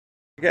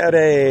Got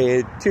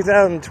a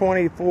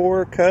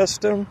 2024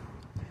 Custom.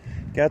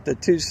 Got the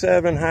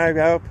 2.7 high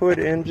output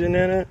engine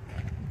in it.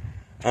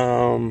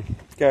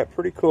 Got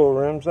pretty cool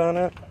rims on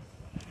it.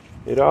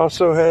 It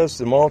also has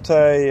the multi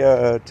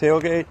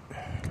tailgate,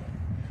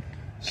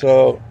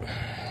 so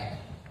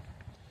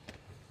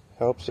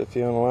helps if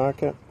you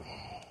unlock it.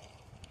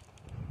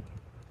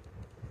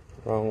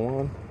 Wrong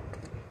one.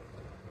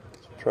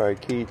 Let's try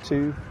key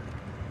 2.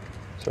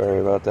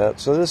 Sorry about that.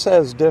 So this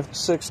has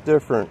 6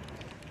 different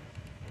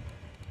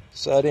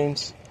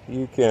settings.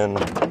 You can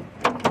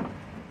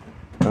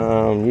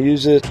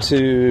use it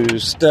to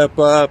step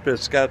up.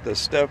 It's got the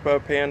step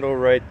up handle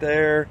right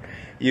there.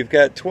 You've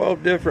got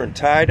 12 different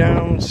tie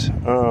downs.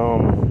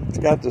 It's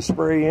got the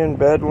spray in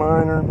bed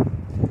liner.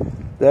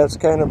 That's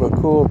kind of a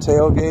cool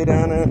tailgate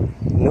on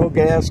it. No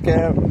gas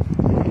cap.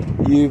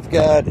 You've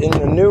got, in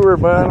the newer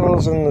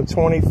models, in the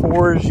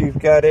 24s, you've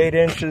got 8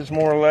 inches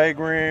more leg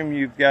room.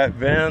 You've got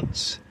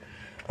vents.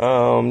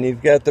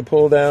 You've got the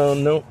pull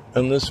down. Nope,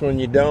 on this one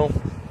you don't.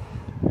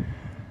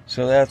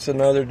 So that's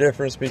another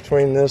difference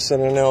between this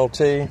and an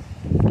LT. It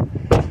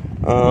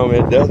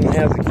doesn't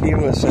have the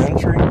keyless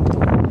entry.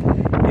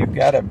 You've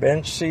got a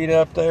bench seat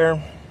up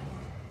there.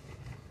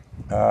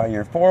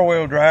 Your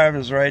 4-wheel drive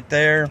is right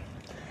there.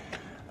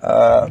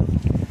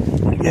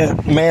 You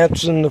got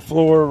mats in the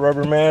floor,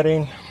 rubber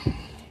matting.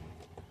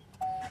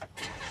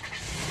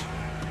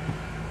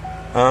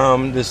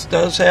 This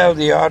does have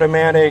the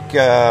automatic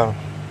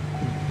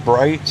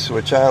brights,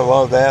 which I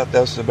love that.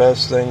 That's the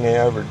best thing they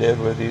ever did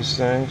with these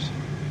things.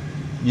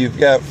 You've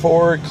got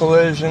forward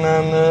collision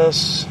on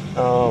this.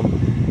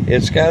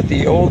 It's got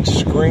the old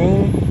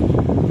screen.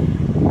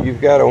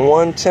 You've got a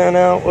 110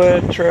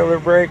 outlet, trailer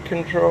brake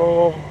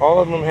control.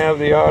 All of them have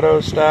the auto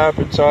stop.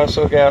 It's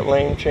also got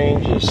lane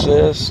change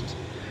assist,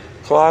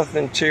 cloth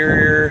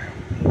interior,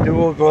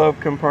 dual glove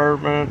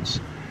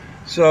compartments.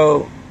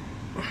 So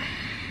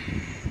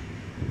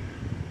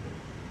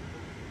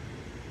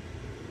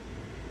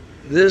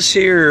this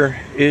here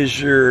is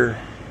your,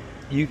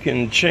 you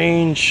can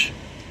change.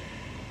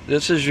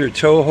 This is your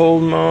tow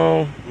hold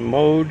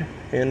mode,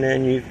 and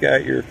then you've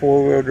got your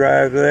 4-wheel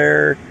drive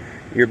there,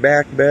 your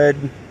back bed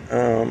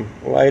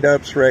light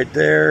ups right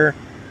there.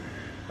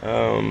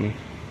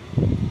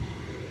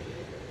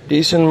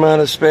 Decent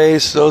amount of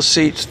space. Those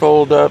seats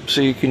fold up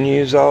so you can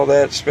use all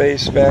that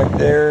space back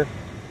there.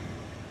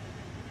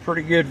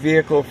 Pretty good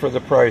vehicle for the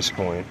price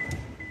point.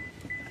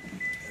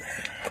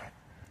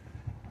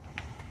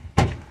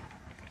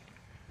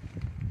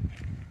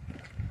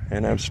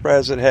 And I'm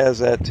surprised it has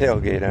that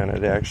tailgate on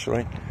it,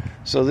 actually.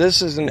 So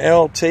this is an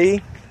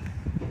LT.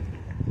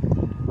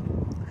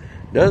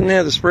 Doesn't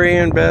have the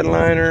spray-in bed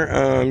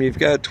liner. You've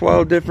got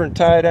 12 different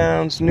tie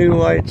downs, new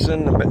lights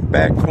in the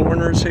back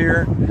corners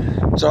here.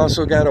 It's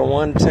also got a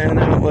 110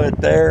 outlet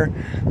there.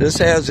 This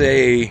has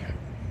a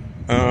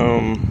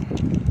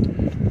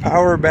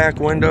power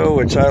back window,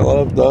 which I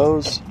love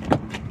those.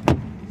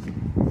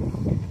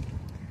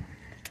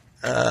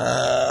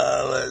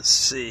 Let's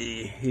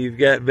see. You've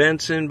got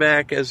vents in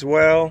back as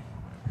well.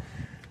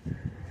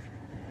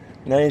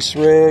 Nice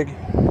rig.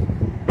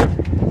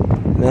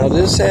 Now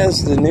this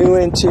has the new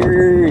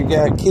interior. You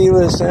got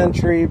keyless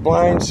entry,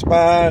 blind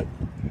spot,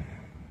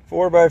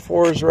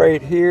 4x4s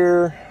right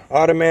here,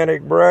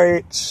 automatic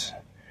brights.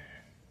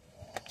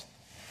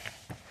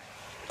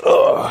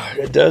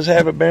 It does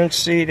have a bench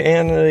seat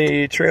and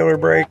the trailer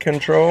brake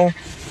control.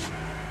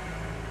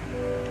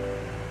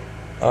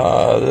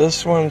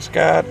 This one's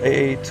got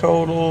a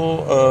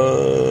total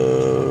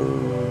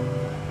of,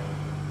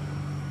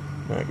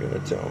 not gonna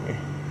tell me.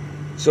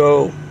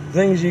 So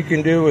things you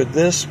can do with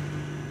this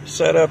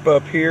setup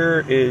up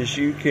here is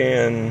you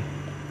can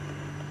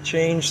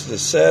change the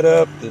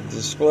setup, the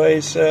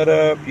display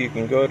setup. You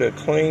can go to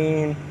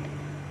clean,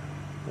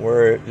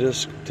 where it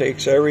just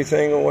takes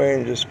everything away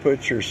and just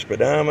puts your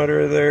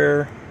speedometer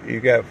there. You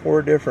got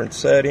 4 different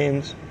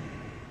settings,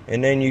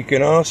 and then you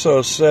can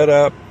also set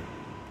up,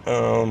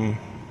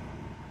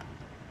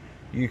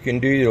 you can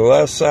do the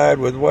left side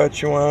with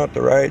what you want,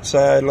 the right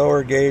side,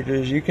 lower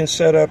gauges. You can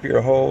set up your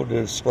whole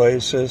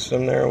display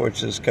system there,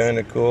 which is kind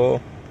of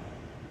cool.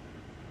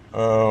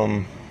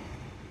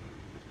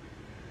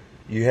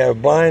 You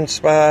have blind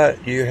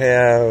spot, you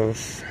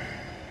have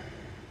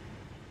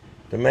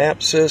the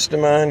map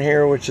system on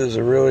here, which is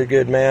a really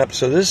good map.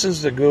 So this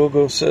is the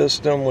Google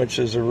system, which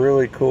is a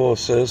really cool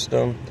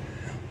system.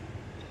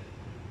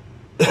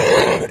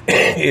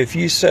 If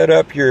you set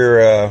up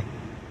your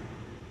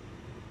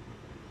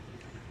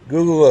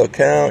Google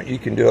account, you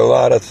can do a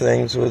lot of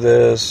things with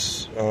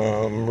this.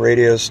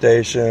 Radio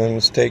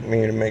stations, take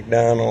me to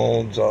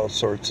McDonald's, all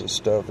sorts of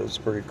stuff. It's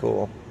pretty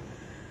cool.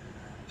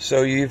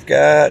 So you've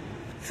got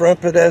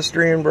front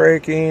pedestrian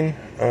braking,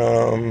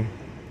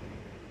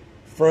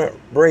 front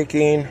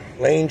braking,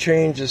 lane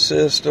change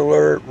assist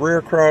alert,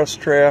 rear cross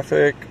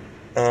traffic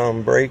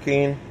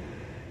braking,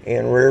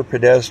 and rear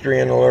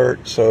pedestrian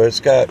alert. So it's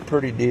got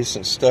pretty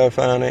decent stuff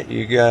on it.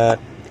 You got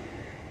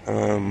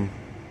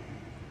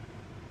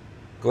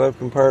glove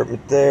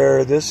compartment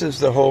there. This is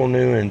the whole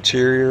new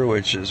interior,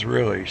 which is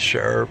really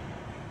sharp.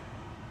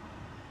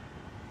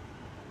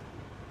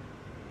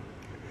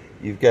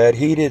 You've got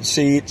heated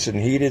seats and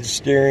heated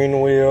steering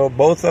wheel.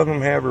 Both of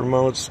them have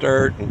remote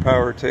start and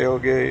power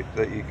tailgate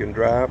that you can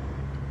drop.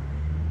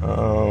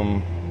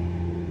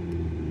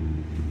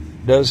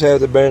 Does have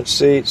the bench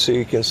seat, so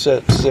you can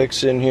set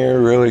 6 in here,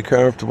 really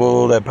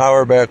comfortable. That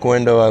power back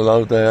window, I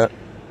love that.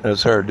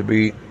 That's hard to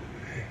beat.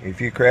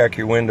 If you crack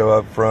your window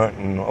up front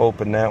and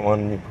open that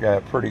one, you've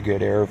got pretty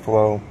good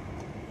airflow.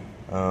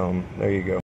 There you go.